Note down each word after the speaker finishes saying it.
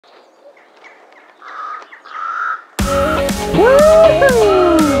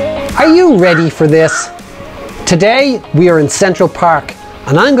Are you ready for this? Today we are in Central Park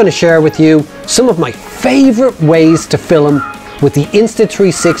and I'm going to share with you some of my favorite ways to film with the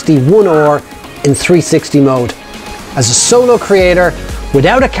Insta360 One R in 360 mode. As a solo creator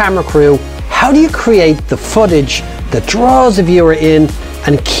without a camera crew, how do you create the footage that draws a viewer in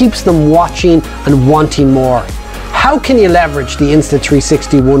and keeps them watching and wanting more? How can you leverage the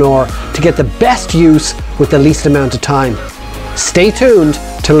Insta360 One R to get the best use with the least amount of time? Stay tuned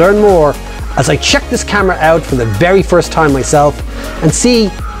to learn more as I check this camera out for the very first time myself and see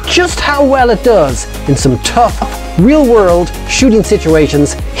just how well it does in some tough, real-world shooting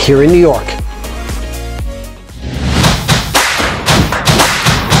situations here in New York.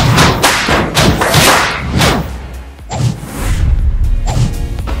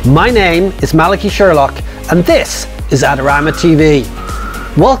 My name is Malachy Sherlock and this is Adorama TV.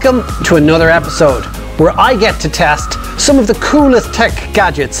 Welcome to another episode where I get to test some of the coolest tech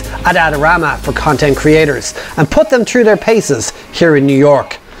gadgets at Adorama for content creators and put them through their paces here in New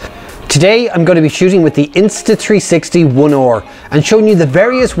York. Today I'm going to be shooting with the Insta360 One R and showing you the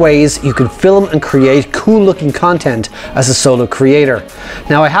various ways you can film and create cool looking content as a solo creator.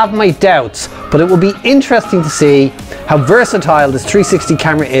 Now I have my doubts, but it will be interesting to see how versatile this 360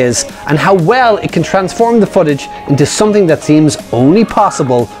 camera is and how well it can transform the footage into something that seems only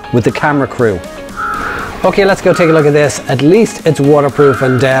possible with the camera crew. Okay, let's go take a look at this. At least it's waterproof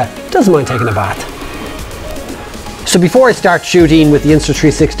and doesn't mind taking a bath. So before I start shooting with the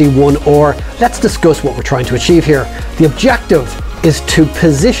Insta360 One R, let's discuss what we're trying to achieve here. The objective is to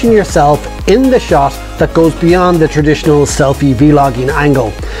position yourself in the shot that goes beyond the traditional selfie vlogging angle.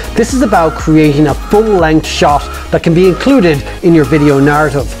 This is about creating a full-length shot that can be included in your video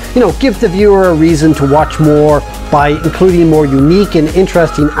narrative. You know, give the viewer a reason to watch more by including more unique and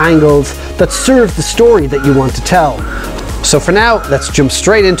interesting angles that serve the story that you want to tell. So for now, let's jump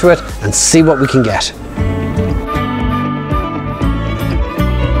straight into it and see what we can get.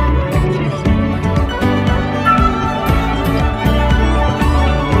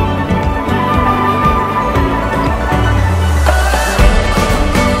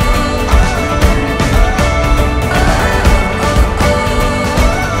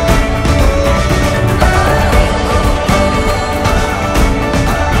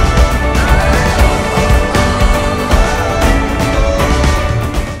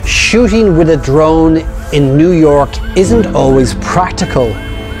 Shooting with a drone in New York isn't always practical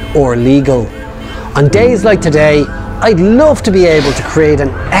or legal. On days like today, I'd love to be able to create an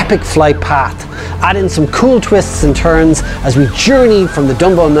epic flight path, add in some cool twists and turns as we journey from the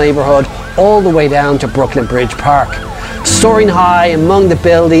Dumbo neighborhood all the way down to Brooklyn Bridge Park. Soaring high among the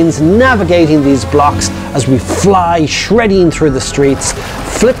buildings, navigating these blocks as we fly, shredding through the streets,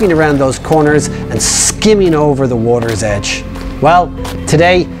 flipping around those corners and skimming over the water's edge. Well,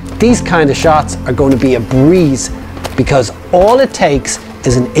 today, these kind of shots are going to be a breeze because all it takes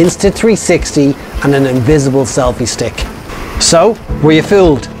is an Insta360 and an invisible selfie stick. So, were you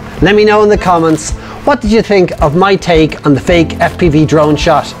fooled? Let me know in the comments, what did you think of my take on the fake FPV drone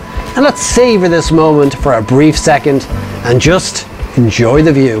shot? And let's savor this moment for a brief second and just enjoy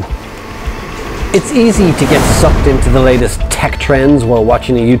the view. It's easy to get sucked into the latest tech trends while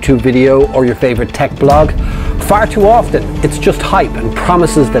watching a YouTube video or your favorite tech blog. Far too often, it's just hype and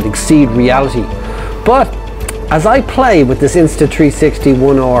promises that exceed reality. But as I play with this Insta360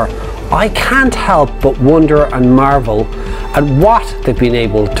 One R, I can't help but wonder and marvel at what they've been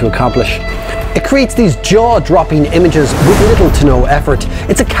able to accomplish. It creates these jaw-dropping images with little to no effort.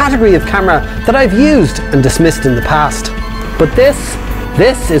 It's a category of camera that I've used and dismissed in the past. But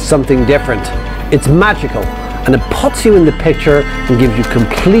this is something different. It's magical, and it puts you in the picture and gives you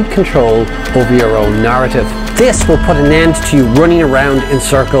complete control over your own narrative. This will put an end to you running around in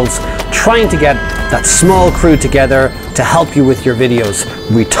circles, trying to get that small crew together to help you with your videos.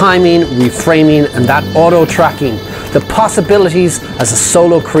 Retiming, reframing, and that auto-tracking. The possibilities as a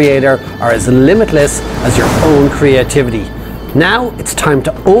solo creator are as limitless as your own creativity. Now it's time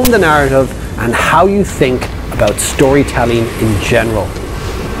to own the narrative and how you think about storytelling in general.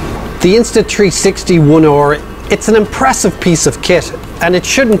 The Insta360 One R, it's an impressive piece of kit, and it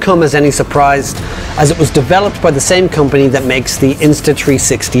shouldn't come as any surprise as it was developed by the same company that makes the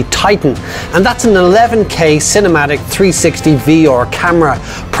Insta360 Titan, and that's an 11K cinematic 360 VR camera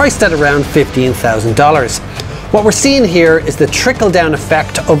priced at around $15,000. What we're seeing here is the trickle-down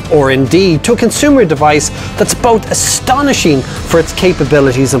effect of R&D to a consumer device that's both astonishing for its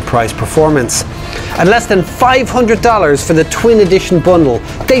capabilities and price performance. At less than $500 for the Twin Edition bundle,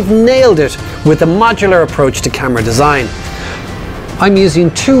 they've nailed it with a modular approach to camera design. I'm using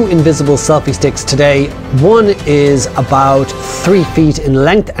two invisible selfie sticks today. One is about 3 feet in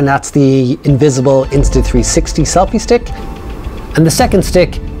length, and that's the invisible Insta360 selfie stick. And the second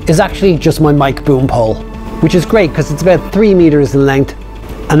stick is actually just my mic boom pole, which is great because it's about 3 meters in length,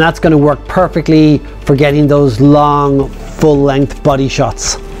 and that's going to work perfectly for getting those long, full-length body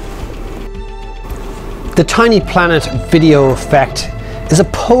shots. The Tiny Planet video effect is a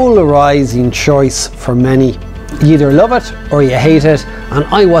polarizing choice for many. You either love it or you hate it, and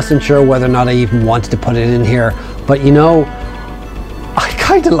I wasn't sure whether or not I even wanted to put it in here, but you know, I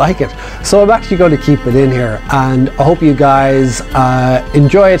kind of like it, so I'm actually going to keep it in here, and I hope you guys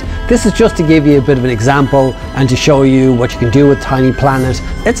enjoy it. This is just to give you a bit of an example and to show you what you can do with Tiny Planet.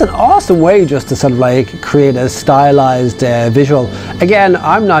 It's an awesome way just to sort of like create a stylized visual. Again,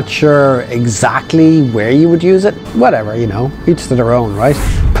 I'm not sure exactly where you would use it. Whatever, you know, each to their own, right?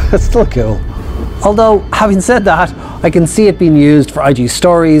 But it's still cool. Although, having said that, I can see it being used for IG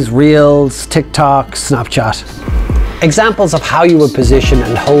stories, Reels, TikTok, Snapchat. Examples of how you would position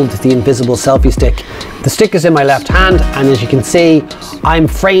and hold the invisible selfie stick. The stick is in my left hand, and as you can see, I'm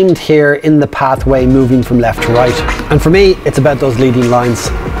framed here in the pathway moving from left to right. And for me, it's about those leading lines.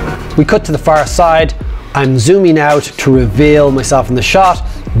 We cut to the far side. I'm zooming out to reveal myself in the shot.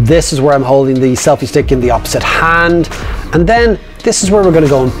 This is where I'm holding the selfie stick in the opposite hand. And then this is where we're going to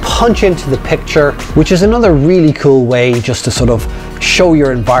go and punch into the picture, which is another really cool way just to sort of show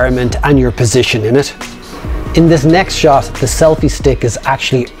your environment and your position in it. In this next shot, the selfie stick is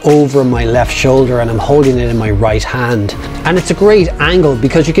actually over my left shoulder and I'm holding it in my right hand. And it's a great angle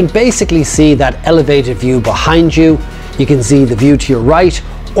because you can basically see that elevated view behind you. You can see the view to your right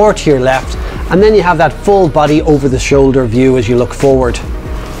or to your left. And then you have that full body over the shoulder view as you look forward.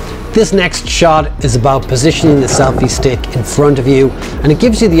 This next shot is about positioning the selfie stick in front of you, and it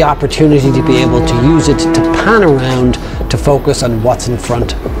gives you the opportunity to be able to use it to pan around to focus on what's in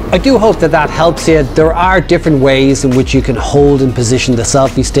front. I do hope that that helps you. There are different ways in which you can hold and position the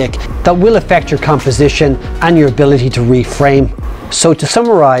selfie stick that will affect your composition and your ability to reframe. So to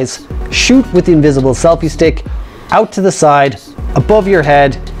summarize, shoot with the invisible selfie stick out to the side, above your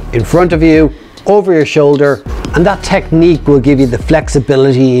head, in front of you, over your shoulder, and that technique will give you the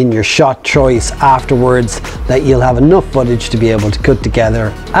flexibility in your shot choice afterwards that you'll have enough footage to be able to cut together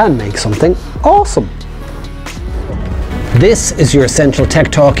and make something awesome. This is your essential tech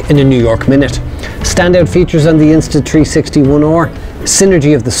talk in a New York minute. Standout features on the Insta360 One R,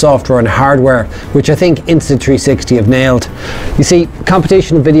 synergy of the software and hardware, which I think Insta360 have nailed. You see,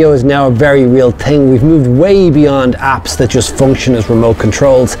 computational video is now a very real thing. We've moved way beyond apps that just function as remote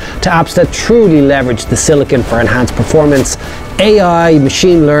controls to apps that truly leverage the silicon for enhanced performance, AI,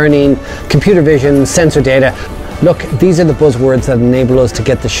 machine learning, computer vision, sensor data. Look, these are the buzzwords that enable us to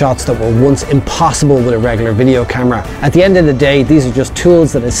get the shots that were once impossible with a regular video camera. At the end of the day, these are just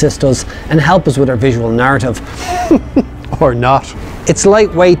tools that assist us and help us with our visual narrative. Or not. It's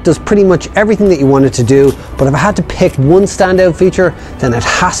lightweight, does pretty much everything that you want it to do, but if I had to pick one standout feature, then it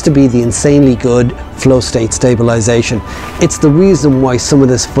has to be the insanely good flow state stabilization. It's the reason why some of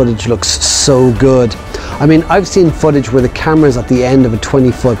this footage looks so good. I mean, I've seen footage where the camera's at the end of a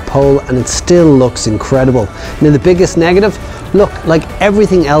 20-foot pole and it still looks incredible. Now the biggest negative, look, like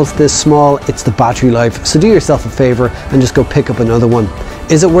everything else this small, it's the battery life. So do yourself a favor and just go pick up another one.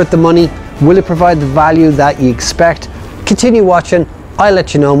 Is it worth the money? Will it provide the value that you expect? Continue watching. I'll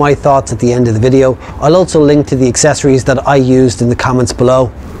let you know my thoughts at the end of the video. I'll also link to the accessories that I used in the comments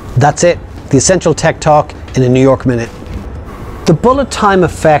below. That's it, the Essential Tech Talk in a New York minute. The bullet time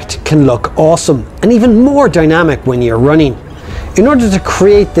effect can look awesome and even more dynamic when you're running. In order to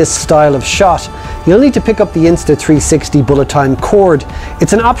create this style of shot, you'll need to pick up the Insta360 bullet time cord.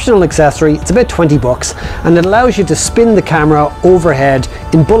 It's an optional accessory, it's about 20 bucks, and it allows you to spin the camera overhead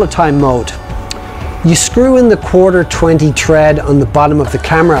in bullet time mode. You screw in the 1/4-20 thread on the bottom of the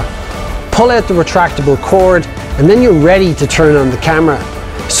camera, pull out the retractable cord, and then you're ready to turn on the camera.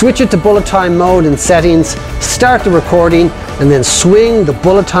 Switch it to bullet time mode in settings, start the recording, and then swing the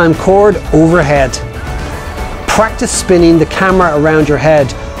bullet time cord overhead. Practice spinning the camera around your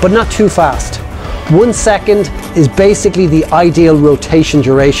head, but not too fast. 1 second is basically the ideal rotation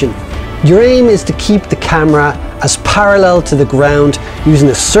duration. Your aim is to keep the camera as parallel to the ground using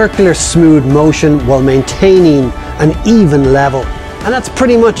a circular smooth motion while maintaining an even level. And that's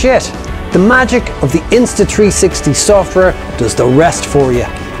pretty much it. The magic of the Insta360 software does the rest for you.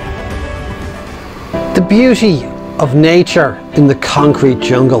 The beauty of nature in the concrete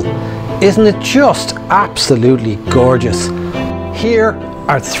jungle. Isn't it just absolutely gorgeous? Here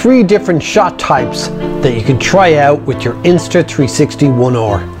are 3 different shot types that you can try out with your Insta360 One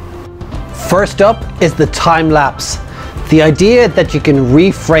R. First up is the time lapse. The idea that you can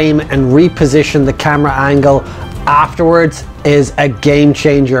reframe and reposition the camera angle afterwards is a game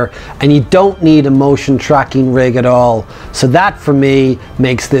changer, and you don't need a motion tracking rig at all. So that for me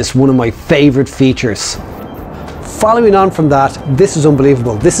makes this one of my favorite features. Following on from that, this is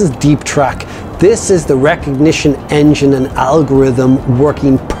unbelievable. This is Deep Track. This is the recognition engine and algorithm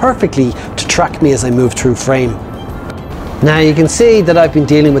working perfectly to track me as I move through frame. Now you can see that I've been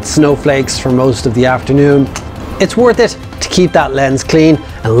dealing with snowflakes for most of the afternoon. It's worth it to keep that lens clean,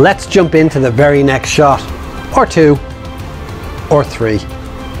 and let's jump into the very next shot, or two, or three.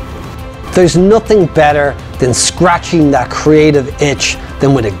 There's nothing better than scratching that creative itch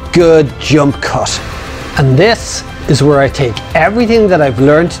than with a good jump cut. And this is where I take everything that I've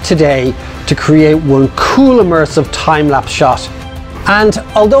learned today to create one cool immersive time-lapse shot. And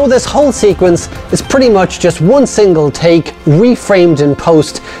although this whole sequence is pretty much just one single take reframed in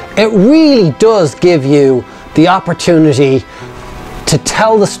post, it really does give you the opportunity to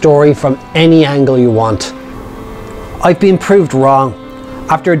tell the story from any angle you want. I've been proved wrong.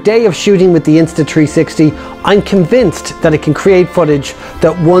 After a day of shooting with the Insta360, I'm convinced that it can create footage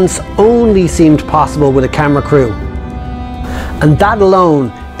that once only seemed possible with a camera crew. And that alone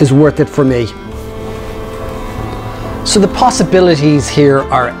is worth it for me. So the possibilities here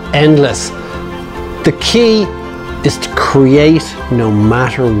are endless. The key is to create no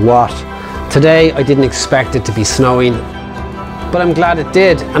matter what. Today I didn't expect it to be snowing, but I'm glad it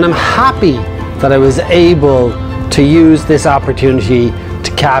did, and I'm happy that I was able to use this opportunity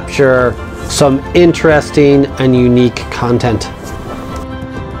to capture some interesting and unique content.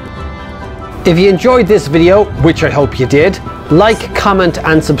 If you enjoyed this video, which I hope you did, like, comment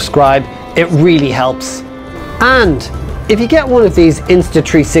and subscribe. It really helps. And if you get one of these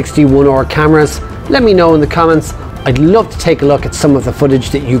Insta360 One R cameras, let me know in the comments. I'd love to take a look at some of the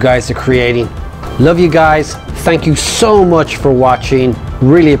footage that you guys are creating. Love you guys. Thank you so much for watching.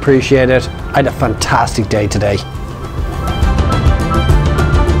 Really appreciate it. I had a fantastic day today.